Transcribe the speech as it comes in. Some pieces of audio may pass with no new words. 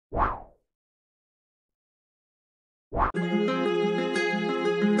Good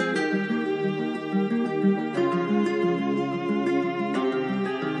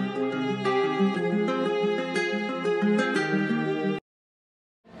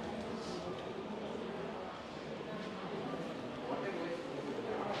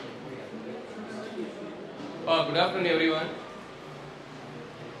afternoon, everyone.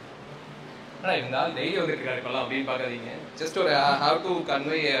 Right, now daily just to how to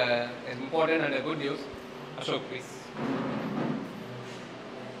convey important and good news. Ashok, please.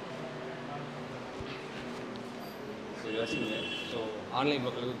 So you are seeing that. So Online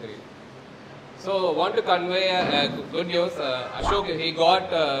So want to convey good news. Ashok, he got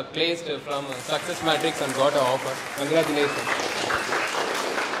placed from Success Matrix and got an offer. Congratulations.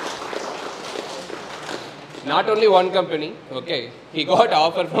 Not only one company, okay, he got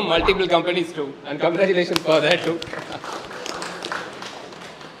offer from multiple companies too, and congratulations for that too.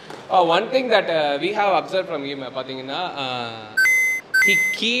 One thing that we have observed from him, he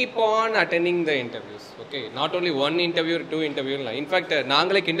keep on attending the interviews, okay, not only one interview or two interviews. In fact,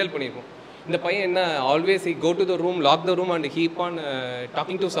 நாங்களே கிண்டல் பண்ணிருக்கோம். இந்த பையன் என்ன always he go to the room, lock the room and keep on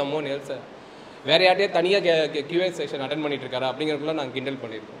talking to someone else. வேற யார்ட்டே தனியா Q&A session attend பண்ணிட்டு இருக்காரா அப்படிங்கறதுல நாங்க கிண்டல்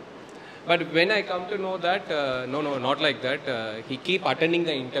பண்ணிருக்கோம். But when I come to know that, no, not like that. He keep attending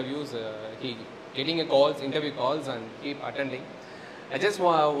the interviews. He getting interview calls and keep attending. I just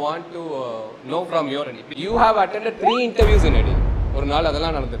want to know from your end. You have attended 3 interviews in a day. ஒரு நாள்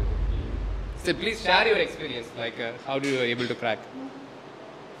அதெல்லாம் நடந்துருக்கு. So please share your experience. Like how do you able to crack?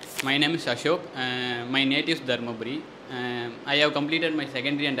 My name is Ashok. My native is Dharmaburi. I have completed my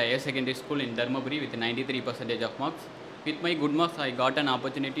secondary and higher secondary school in Dharmaburi with 93% of marks. With my good marks, I got an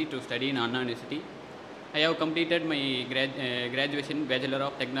opportunity to study in Anna University. I have completed my graduation Bachelor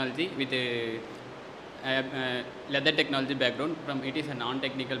of Technology with leather technology background. It is a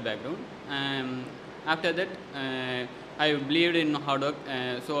non-technical background. After that, I believed in hard work,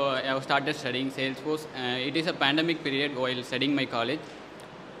 so I have started studying Salesforce. It is a pandemic period while studying my college.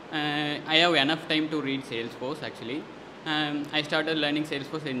 I have enough time to read Salesforce actually. I started learning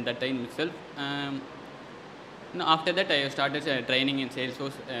Salesforce in that time itself. After that, I started training in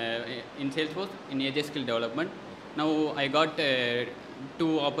Salesforce in AJSD skill development. Now I got 2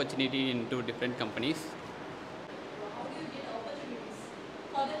 opportunities in 2 different companies. How do you get opportunities?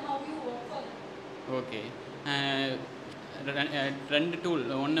 For them, how you work for them? Okay. 2 tool.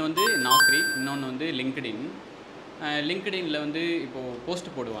 ஒன்று வந்து நாக்ரி, இன்னொன்று வந்து LinkedIn. லிங்க்டின்ல வந்து இப்போது post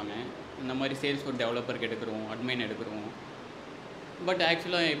போடுவாங்க, இந்த மாதிரி Salesforce டெவலப்பருக்கு எடுக்கிறோம், அட்மைன் எடுக்கிறோம். பட்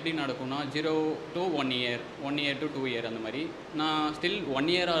ஆக்சுவலாக எப்படி நடக்கும்னா 0 to 1 year, 1 year to 2 year அந்த மாதிரி. நான் ஸ்டில் 1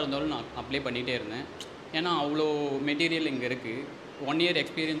 இயராக இருந்தாலும் நான் அப்ளை பண்ணிகிட்டே இருந்தேன். ஏன்னா அவ்வளோ மெட்டீரியல் இங்கே இருக்குது. 1 year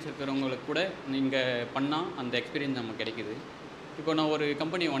எக்ஸ்பீரியன்ஸ் இருக்கிறவங்களுக்கு கூட இங்கே பண்ணால் அந்த எக்ஸ்பீரியன்ஸ் நமக்கு கிடைக்குது. இப்போ நான் ஒரு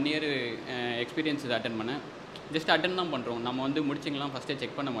கம்பெனி 1 year எக்ஸ்பீரியன்ஸ் அட்டன் பண்ணேன். ஜஸ்ட் அட்டன் தான் பண்ணுறோம். நம்ம வந்து முடிச்சிங்கலாம் ஃபஸ்ட்டே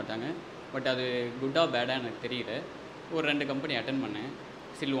செக் பண்ண மாட்டாங்க. பட் அது குட்டாக பேடாக எனக்கு தெரியல. ஒரு 2 கம்பெனி அட்டன் பண்ணேன்.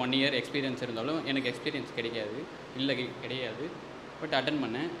 ஸ்டில் 1 year எக்ஸ்பீரியன்ஸ் இருந்தாலும் எனக்கு எக்ஸ்பீரியன்ஸ் கிடையாது. பட் அட்டன்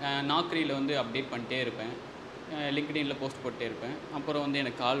பண்ணேன். நாக்ரியில் வந்து அப்டேட் பண்ணிட்டே இருப்பேன், லிங்க்டின்ல போஸ்ட் போட்டே இருப்பேன். அப்புறம் வந்து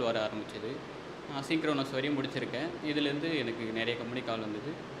எனக்கு கால் வர ஆரம்பிச்சிது. சிங்க்ரோனஸ் வரையும் முடிச்சிருக்கேன். இதுலேருந்து எனக்கு நிறைய கம்பெனி கால்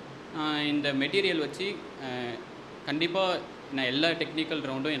வந்தது. இந்த மெட்டீரியல் வச்சு கண்டிப்பாக நான் எல்லா டெக்னிக்கல்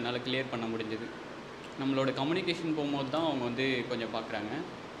ரவுண்டும் என்னால் கிளியர் பண்ண முடிஞ்சது. நம்மளோட கம்யூனிகேஷன் போகும்போது தான் அவங்க வந்து கொஞ்சம் பார்க்குறாங்க.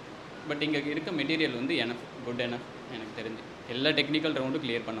 பட் இங்கே இருக்க மெட்டீரியல் வந்து குட் எனஃப் எனக்கு தெரிஞ்சு எல்லா டெக்னிக்கல் ரவுண்டும்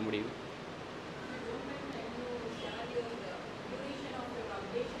கிளியர் பண்ண முடியுது.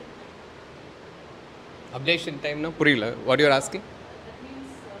 Updation time na புரியல. What you are asking?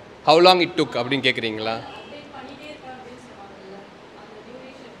 How long it took அப்படினு கேக்குறீங்களா?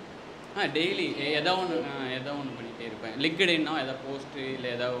 டெய்லி ஏதாவது ஒன்று பண்ணிகிட்டே இருப்பேன். லிங்க்டின்னா ஏதாவது போஸ்ட் இல்லை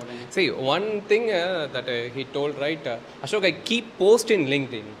ஏதாவது ஒன்று. See, one thing that he told, right, Ashok, I keep post in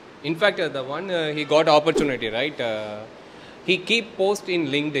LinkedIn. In fact, the one he got opportunity, right, he keep post in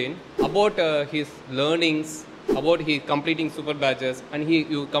LinkedIn about his learnings, about he completing super badges, and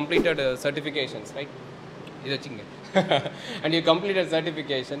you completed certifications, right? And you completed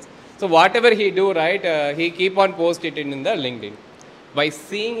certifications. So whatever he do, right, he keep on post it in the LinkedIn. By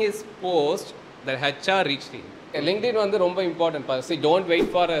seeing his post, the HR reached him. LinkedIn வந்து ரொம்ப important. See, don't wait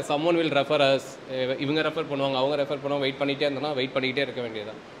for someone will refer us. இவங்க refer பண்ணுவாங்க, அவங்க refer பண்ணுவாங்க, wait பண்ணிகிட்டே இருந்தோம்னா wait பண்ணிகிட்டே இருக்க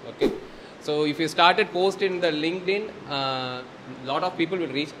வேண்டியதான். Okay, so if you started post in the LinkedIn, lot of people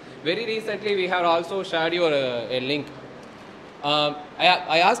will reach. Very recently we have also shared your a link.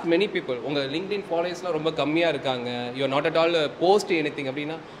 I asked many people, உங்கள் LinkedIn ஃபாலோவர்ஸ்லாம் ரொம்ப கம்மியாக இருக்காங்க, you are not at all post anything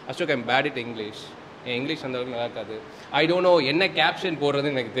அப்படின்னா, Ashok, I'm bad at English. N English அந்த அளவுக்கு நல்லா இருக்காது, I don't know என்ன கேப்ஷன்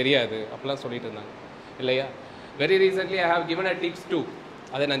போடுறதுன்னு எனக்கு தெரியாது அப்படிலாம் சொல்லிட்டு இருந்தாங்க இல்லையா. Very recently I have given a tips to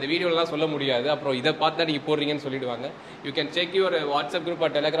அதை நான் இந்த வீடியோலாம் சொல்ல முடியாது. அப்புறம் இதை பார்த்தா நீங்கள் போடுறீங்கன்னு சொல்லிடுவாங்க. You can check your WhatsApp group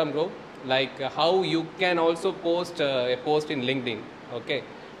R Telegram group like how you can also post a post in LinkedIn. Okay,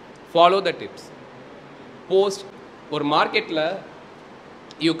 follow the tips. Post ஒரு மார்க்கெட்டில்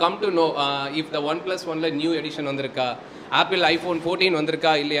you come to know if the 1+1 new edition வந்திருக்கா, apple iPhone 14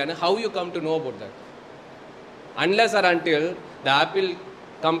 வந்திருக்கா இல்லையான்னு how you come to know about that? Unless or until the Apple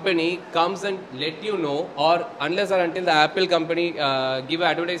company comes and let you know, or unless or until the Apple company give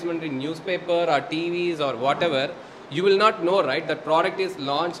advertisement in newspaper or TVs or whatever, you will not know, right, that product is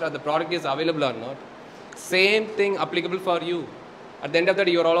launched or the product is available or not. Same thing applicable for you. At the end of the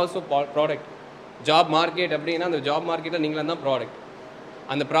day, you are also product. Job market அப்படின்னா அந்த job marketல நீங்களும் தான் product.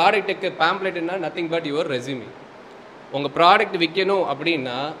 அந்த ப்ராடக்ட்டுக்கு பேம்ப்ளெட்னா nothing but your resume. உங்கள் product விற்கணும்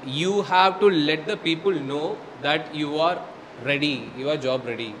அப்படின்னா you have to let the people know that you are ready, you are job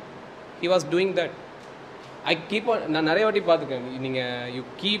ready. He was doing that. I keep on, நான் நிறைய வாட்டி பார்த்துக்கேன். நீங்கள் you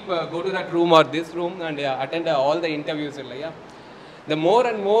keep go to that room R this room and attend all the interviews இல்லையா? The more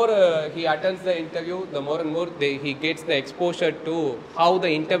and more he attends the interview, the more and more he gets the exposure to how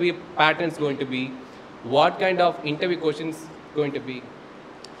the interview pattern is going to be, what kind of interview questions going to be.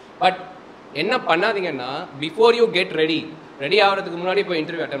 But என்ன பண்ணாதீங்கன்னா before you get ready ஆகிறதுக்கு முன்னாடி இப்போ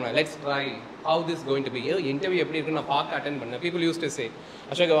interview attend பண்ண. Let's try how this going to be. Interview எப்படி இருக்குன்னு நான் பார்க்க attend பண்ணேன். People use to say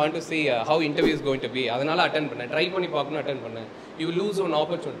Ashok I want to see how interview is going to be, அதனால அட்டன் பண்ணேன், ட்ரை பண்ணி பார்க்கணும் அட்டன் பண்ணேன். You lose one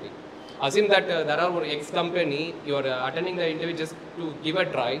opportunity. Assume that there are ஒரு X company, you are attending the interview just to give a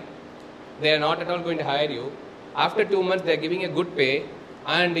try. They are not at all going to hire you. After 2 months, they are giving a good pay,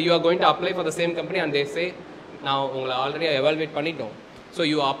 and you are going to apply for the same company, and they say, now உங்களை already evaluate பண்ணிட்டோம், so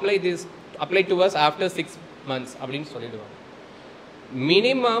you apply to us after 6 months அப்படின்னு சொல்லிடுவாங்க.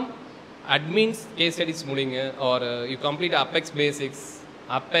 Minimum admins case studies முடிங்க, are you complete apex basics,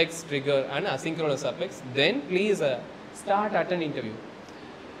 apex trigger and asynchronous apex, then please start attend interview.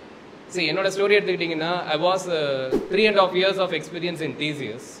 See, என்னோட story எடுத்துக்கிட்டிங்கன்னா I was 3.5 years of experience in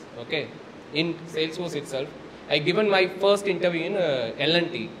TCS, okay, in Salesforce itself. I given my first interview in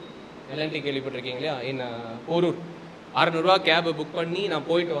L&T கேள்விப்பட்டிருக்கீங்க இல்லையா, இன் போரூர். 600 ரூபா cab book பண்ணி நான்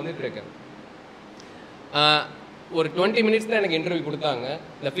போயிட்டு வந்துட்டு இருக்கேன். ஒரு 20 minutes தான் எனக்கு இன்டர்வியூ கொடுத்தாங்க.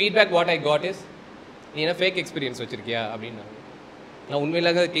 The feedback what I got is, நீ என்ன ஃபேக் எக்ஸ்பீரியன்ஸ் வச்சிருக்கியா அப்படின்னு. நான்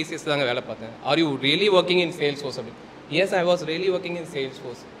உண்மையிலாக TCS தாங்க வேலை பார்த்தேன். Are you really working in Salesforce அப்படின்னு. Yes, I was really working in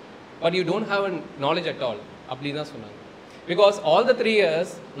Salesforce, but you don't have a knowledge at all அப்படி தான் சொன்னாங்க. Because all the 3 years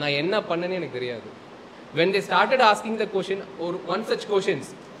நான் என்ன பண்ணேன்னு எனக்கு தெரியாது. When they started asking the question, or one such questions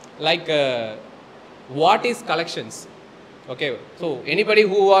like what is collections? Okay, so anybody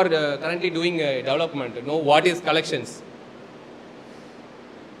who are currently doing development know what is collections?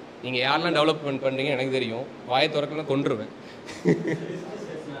 நீங்க யாரெல்லாம் டெவலப்மெண்ட் பண்றீங்க எனக்கு தெரியும், வாயை திறக்கணும் கொன்றுவேன்.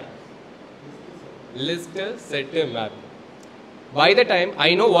 List, set, map. By the time I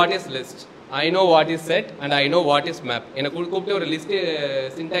know what is list, I know what is set, and I know what is map. எனக்கு கூப்பிட்டு ஒரு லிஸ்ட்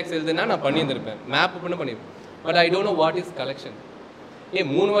சின்டாக்ஸ் எழுதுனா நான் பண்ணியிருந்திருப்பேன், மேப் பண்ண பண்ணியிருப்பேன். But I don't know what is collection.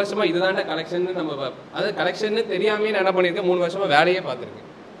 3 வருஷமா இதுதான்டா collection, நம்ம அது கலெக்ஷன் தெரியாமே நான் என்ன பண்ணியிருக்கேன், 3 வருஷமா வேலையே பார்த்துருக்கேன்.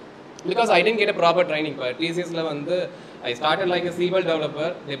 Because I tent get a proper training. இப்போ TCSல வந்து I started like a SQL developer,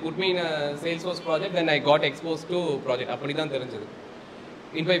 they put me in a Salesforce project, then I got exposed to project. அப்படி தான் தெரிஞ்சது.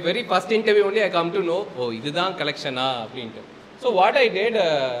 In my very first interview only I come to know, ஓ இதுதான் கலெக்ஷனா அப்படின்ட்டு. So what I date,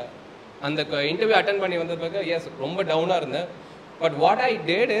 அந்த interview attend பண்ணி வந்த பிறகு S ரொம்ப டவுனாக இருந்தேன். But what I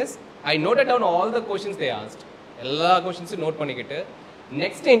date is I noted down all the questions they asked. எல்லா கொஷின்ஸும் நோட் பண்ணிக்கிட்டு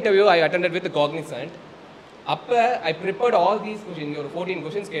next interview I attended with Cognizant. அப்போ ஐ ப்ரிப்பேர்ட் ஆல் தீஸ் கொஷின், ஒரு 14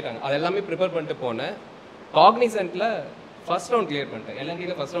 கொஷின்ஸ் கேட்டாங்க, அது எல்லாமே ப்ரிப்பேர் பண்ணிட்டு போனேன். காக்னிசன்ட்டில் ஃபர்ஸ்ட் ரவுண்ட் கிளியர் பண்ணிட்டேன்,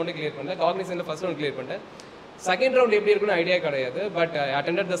 எல்என்டியில் ஃபர்ஸ்ட் ரவுண்டே கிளியர் பண்ணிட்டேன், காக்னிசன்ட்டில் ஃபர்ஸ்ட் ரவுண்ட் கிளியர் பண்ணிட்டேன். செகண்ட் ரவுண்ட் எப்படி இருக்குன்னு ஐடியா கிடையாது. But I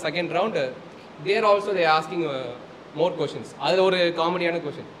attended the second round. There also they asking more questions. அதில் ஒரு காமெடியான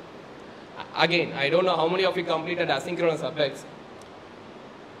question. Again, I don't know how many of you completed asynchronous apex.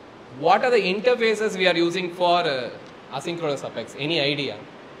 What are the interfaces we are using for asynchronous apex? Any idea?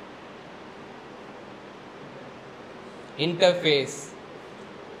 Interface.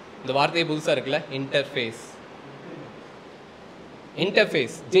 இந்த வார்த்தை புதுசாக இருக்குல்ல, interface.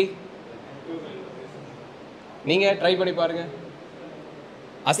 Interface G நீங்கள் try பண்ணி பாருங்க.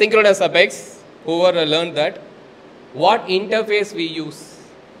 Asynchronous apex, whoever learned that, what interface we use?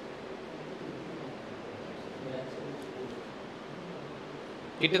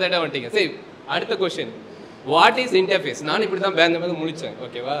 கிட்டத்தட்ட வந்துட்டீங்க. சரி, அடுத்த கொஸ்டின், வாட் இஸ் இன்டர்ஃபேஸ்? நான் இப்படி தான் பேந்த மாதிரி முடித்தேன்,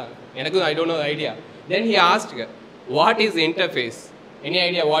 ஓகேவா? எனக்கும் I don't know idea. Then he ask, what is interface? Any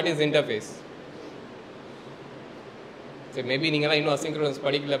idea what is interface? சரி, மேபி நீங்களாம் இன்னும் அசிங்க்ரோனஸ்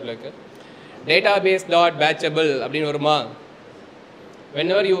படிக்கல பிள்ளைக்கு. டேட்டாபேஸ் டாட் பேட்சபிள் அப்படின்னு வருமா?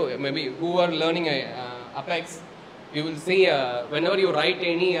 whenever you maybe who are learning Apex, you will see whenever you write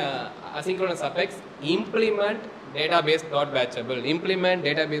any asynchronous apex, implement database.batchable, implement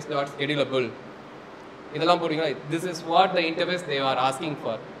database.schedulable. This is what the interface they are asking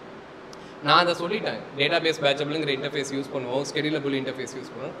for. நான் அதை சொல்லிட்டேன், database பேச்சபிள்ங்கிற interface use பண்ணுவோம், ஸ்கெடியூலபிள் interface use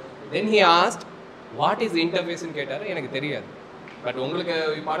பண்ணுவோம். Then he asked what is இன்டர்ஃபேஸ்ன்னு கேட்டார். எனக்கு தெரியாது, but உங்களுக்கு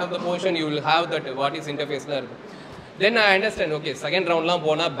part of the portion you will have that what is இன்டர்ஃபேஸ்லாம் இருக்கும். தென் ஐ அண்டர்ஸ்டாண்ட், ஓகே செகண்ட் ரவுண்ட்லாம்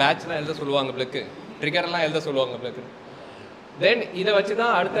போனால் பேட்ச்லாம் எழுத சொல்லுவாங்க, பிளக்கு ட்ரிகர்லாம் எழுத சொல்லுவாங்க பிளக்கு. தென் இதை வச்சு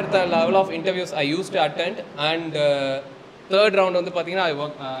தான் அடுத்தடுத்த level of interviews I use to attend. And third round வந்து பார்த்தீங்கன்னா I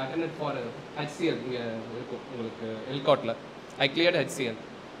work attended for HCL, இங்கே இருக்கும் உங்களுக்கு எல்காட்டில். ஐ cleared HCL.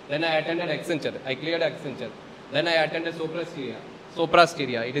 Then I attended Accenture. I cleared Accenture. Then I attended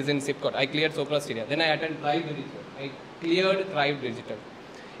Soprasteria. It is in Sipcot. I cleared Soprasteria. Then I attended Thrive Digital. I cleared Thrive Digital.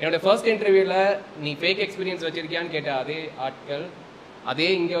 என்னோட first இன்டர்வியூவில் நீ fake experience வச்சிருக்கியான்னு கேட்ட அதே ஆட்கள் அதே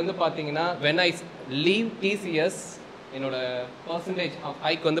இங்கே வந்து பார்த்தீங்கன்னா when I leave TCS என்னோட பர்சன்டேஜ் ஆஃப்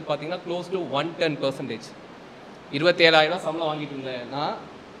ஹைக் வந்து பார்த்தீங்கன்னா க்ளோஸ் டு 110%. 27,000 சம்பளம் வாங்கிட்டு இருந்தேன் நான்,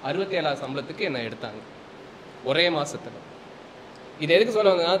 67,000 சம்பளத்துக்கு என்னை எடுத்தாங்க ஒரே மாதத்தில். இது எதுக்கு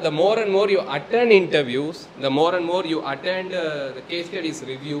சொல்ல வந்தா, the more and more you attend interviews, the more and more you attend the case studies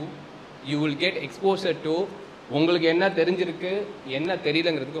review, you will get exposure to உங்களுக்கு என்ன தெரிஞ்சிருக்கு என்ன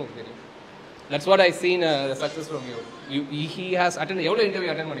தெரியலங்கிறதுக்கு உங்களுக்கு தெரியும். That's what I seen the success from you. He has attended எவ்வளோ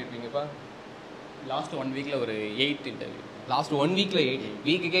interview attend பண்ணியிருப்பீங்கப்பா? Last 1 வீக்கில் ஒரு 8 interview. Last 1 வீக்கில் 8?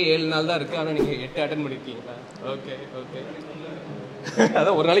 வீக்குக்கே 7 நாள் தான் இருக்குது, ஆனால் நீங்கள் 8 அட்டென்ட் பண்ணியிருக்கீங்களா? Okay okay.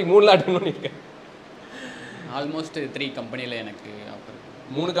 அதான் ஒரு நாளைக்கு 3 அட்டென்ட் பண்ணியிருக்கேன். ஆல்மோஸ்ட் 3 கம்பெனியில் எனக்கு ஆஃபர்.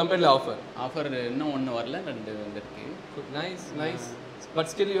 3 கம்பெனியில் ஆஃபர் இன்னும் 1 வரல, 2 வந்துருக்கு. Nice nice. But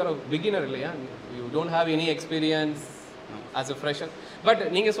still you're a beginner இல்லையா? You don't have any experience as a fresher. But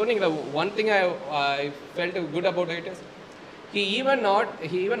நீங்கள் சொன்னீங்களா, one thing I felt good about it is he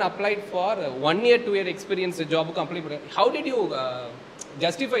even applied for 1 year 2 year experience ஜாபுக்கு apply பண்ண. How did you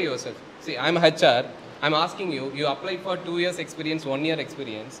justify yourself? See, I'm HR, I'm asking you, you applied for 2 years experience, 1 year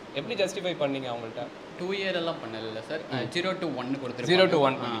experience. எப்படி justify பண்ணீங்க அவங்கள்ட்ட? 2 year எல்லாம் பண்ணல sir, 0 to 1 கொடுத்துருக்கேன். 0 to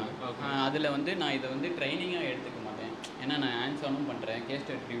 1. அதில் வந்து நான் இதை வந்து ட்ரைனிங்காக எடுத்துக்க மாட்டேன். ஏன்னா நான் ஹேண்ட்ஸ் ஆனும் பண்ணுறேன், கேஸ்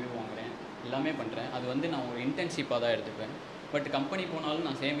ஸ்டடி ரிவ்யூ வாங்குறேன், எல்லாமே பண்ணுறேன். அது வந்து நான் ஒரு இன்டர்ன்ஷிப்பாக தான் எடுத்துப்பேன். பட் கம்பெனி போனாலும்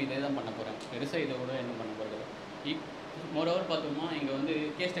நான் சேம் இதே தான் பண்ண போகிறேன், பெருசாக இதை கூட என்ன பண்ண போகிறது. மோரோவர் பார்த்தோம்னா இங்கே வந்து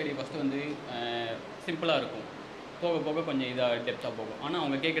கேஸ் ஸ்டடி ஃபஸ்ட்டு வந்து சிம்பிளாக இருக்கும், போக போக கொஞ்சம் இதாக டெப்த்தாக போகும். ஆனால்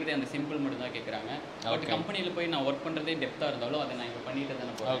அவங்க கேட்குறதே அந்த சிம்பிள் மட்டும் தான் கேட்குறாங்க. பட் கம்பெனியில் போய் நான் ஒர்க் பண்ணுறதே டெப்த்தாக இருந்தாலும் அதை நான் இங்கே பண்ணிட்டு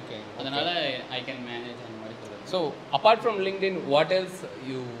தானே போகிறேன். ஓகே, அதனால் ஐ கேன் மேனேஜ் அந்த மாதிரி சொல்லுவேன். So apart from LinkedIn, what else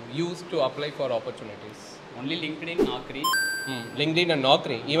you use to apply for opportunities? Only LinkedIn, Naukri. LinkedIn and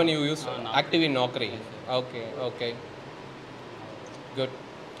Naukri. Even you use active in Naukri. Okay, okay. Good.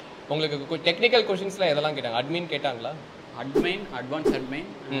 உங்களுக்கு technical கொஷின்ஸ்லாம் எதெல்லாம் கேட்டாங்க? Admin கேட்டாங்களா? அட்மைன், advance அட்மைன்,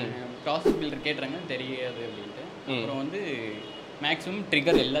 process filter கேட்டுறாங்க, தெரியாது அப்படின்ட்டு. அப்புறம் வந்து maximum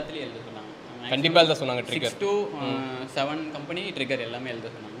trigger எல்லாத்துலேயும் எழுத சொன்னாங்க. கண்டிப்பாக எழுத சொன்னாங்க. ட்ரிகர் 6 to 7 கம்பெனி ட்ரிகர் எல்லாமே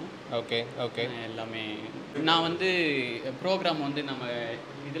எழுத சொன்னாங்க. Okay okay. எல்லாமே நான் வந்து ப்ரோக்ராம் வந்து நம்ம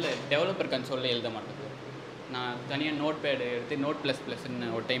இதில் டெவலப்பர் கன்சோலில் எழுத மாட்டேன். நான் தனியாக நோட் பேடு எடுத்து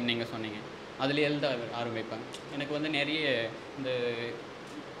Node++ன்னு ஒரு டைம் நீங்கள் சொன்னீங்க, அதில் எழுத ஆரம்பிப்பேன். எனக்கு வந்து நிறைய இந்த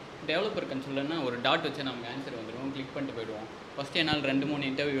டெவலப்பர் கன்சோல்னா ஒரு டாட் வச்சு நமக்கு ஆன்சர் வந்துடும், கிளிக் பண்ணிட்டு போயிடுவோம். ஃபஸ்ட்டு என்னால் 2-3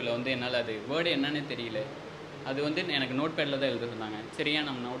 இன்டர்வியூவில் வந்து என்னால் அது வேர்டு என்னன்னு தெரியல. அது வந்து எனக்கு நோட் பேடில் தான் எழுத சொன்னாங்க. சரியா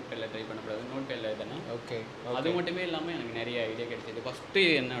நம்ம நோட் பேடில் ட்ரை பண்ணக்கூடாது, நோட் பேடில் எழுதுனேன். ஓகே. அது மட்டுமே இல்லாமல் எனக்கு நிறைய ஐடியா கிடைச்சிது. ஃபஸ்ட்டு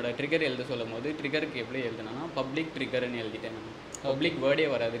என்னோட ட்ரிகர் எழுத சொல்லும் போது ட்ரிகருக்கு எப்படி எழுதுனா பப்ளிக் ட்ரிகர்னு எழுதிட்டேன். நான் பப்ளிக் வேர்டே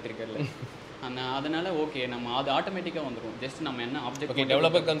வராது ட்ரிகரில். அதனால் ஓகே நம்ம அது ஆட்டோமேட்டிக்காக வந்துடும். ஜஸ்ட் நம்ம என்ன object. Okay,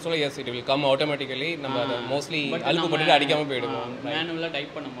 developer console S it will come automatically. நம்ம அதை மோஸ்ட்லி அழுப்பு போட்டுட்டு அடிக்காமல் போயிடுவோம். மேனுவலாக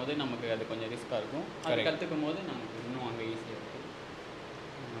டைப் பண்ணும்போது நமக்கு அது கொஞ்சம் ரிஸ்க்காக இருக்கும். அது கற்றுக்கும் போது நமக்கு இன்னும் அங்கே ஈஸியாக இருக்கும்.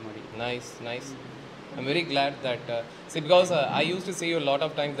 அந்த மாதிரி. Nice nice. I'm very glad that see, because I used to see you a lot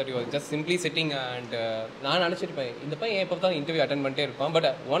of times that you were just simply sitting and நான் நினச்சிருப்பேன் இந்த பையன் எப்போ தான் இன்டர்வியூ அட்டென்ட் பண்ணிட்டே இருப்பான். But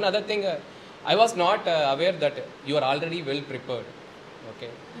one other thing, I was not aware that you are already well prepared. Okay,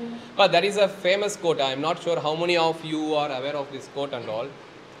 but there is a famous quote. I am not sure how many of you are aware of this quote and all.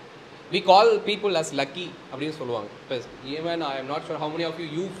 We call people as lucky அப்படின்னு சொல்லுவாங்க. Even I am not sure how many of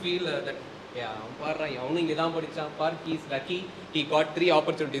you feel that yeah பாரு அவனும் இங்கே தான் படித்தான் பார், he is lucky, he got 3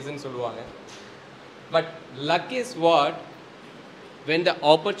 opportunities ன்னு சொல்லுவாங்க. But luck is what? When the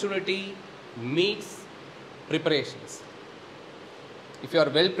opportunity meets preparations. If you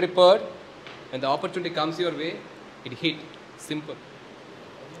are well prepared, when the opportunity comes your way, it hit. Simple.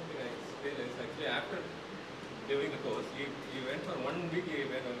 Actually, after during the course, he went for 1 week. He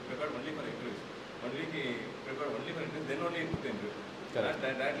prepared only for interviews. 1 week he prepared only for interviews. Then only he took the interview. Correct.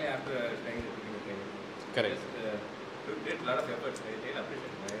 Directly after taking the training. Correct. Just, did a lot of efforts. I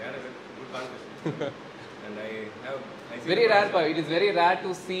appreciate it. I had a good conversation. And and I see Very the rare, potential. it is very rare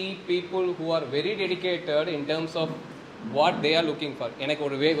to see people who are very dedicated in terms of what they are looking for. எனக்கு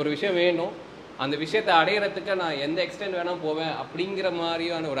ஒரு விஷயம் வேணும், அந்த விஷயத்தை அடையிறதுக்கு நான் எந்த extend வேணால் போவேன் அப்படிங்கிற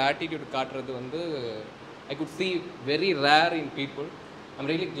மாதிரியான ஒரு ஆட்டிடியூட் காட்டுறது வந்து I could see very rare in people. I'm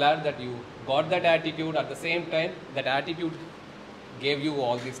really glad that you got that attitude. At the same time, that attitude gave you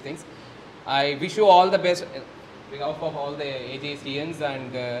all these things. I wish you all the best on behalf of all the AJSDians,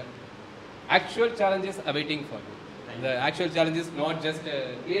 and actual challenges awaiting for you. The actual challenge is not just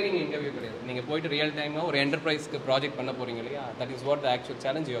clearing interview கிடையாது, நீங்கள் போயிட்டு real டைமாக ஒரு என்டர்பிரைஸ்க்கு project பண்ண போகிறீங்க இல்லையா, that is what the actual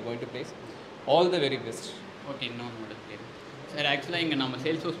challenge you are going to face. All the very best. Okay, இன்னொன்று sir, ஆக்சுவலாக இங்கே நம்ம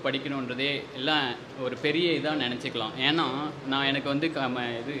சேல்ஸ்ஃபோர்ஸ் படிக்கணுன்றதே எல்லாம் ஒரு பெரிய இதாக நினச்சிக்கலாம். ஏன்னா நான் எனக்கு வந்து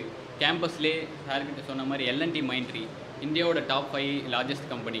இது கேம்பஸ்லேயே சார்கிட்ட சொன்ன மாதிரி எல்என்டி மைண்ட்ரி இந்தியாவோட டாப் 5 லார்ஜஸ்ட்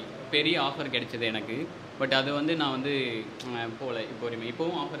கம்பெனி, பெரிய ஆஃபர் கிடைச்சது எனக்கு. பட் அது வந்து நான் வந்து போகல.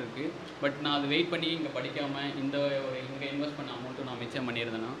 இப்போவும் ஆஃபர் இருக்குது. பட் நான் அது வெயிட் பண்ணி இங்கே படிக்காமல் இங்கே இன்வெஸ்ட் பண்ண அமௌண்ட்டும் நான் மிச்சம்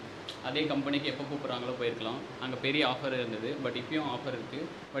பண்ணியிருந்தேன்னா அதே கம்பெனிக்கு எப்போ கூப்பிட்றாங்களோ போயிருக்கலாம். அங்கே பெரிய ஆஃபர் இருந்தது. பட் இப்போயும் ஆஃபர் இருக்குது.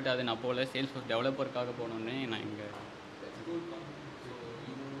 பட் அது நான் போகல. சேல்ஸ்ஃபோர்ஸ் டெவலப்பருக்காக போகணுன்னே நான் இங்கே. So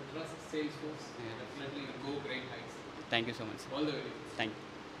you trust Salesforce, definitely will go great heights. Thank you so much. All the way. Thank you.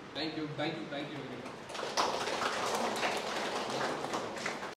 Thank you very much.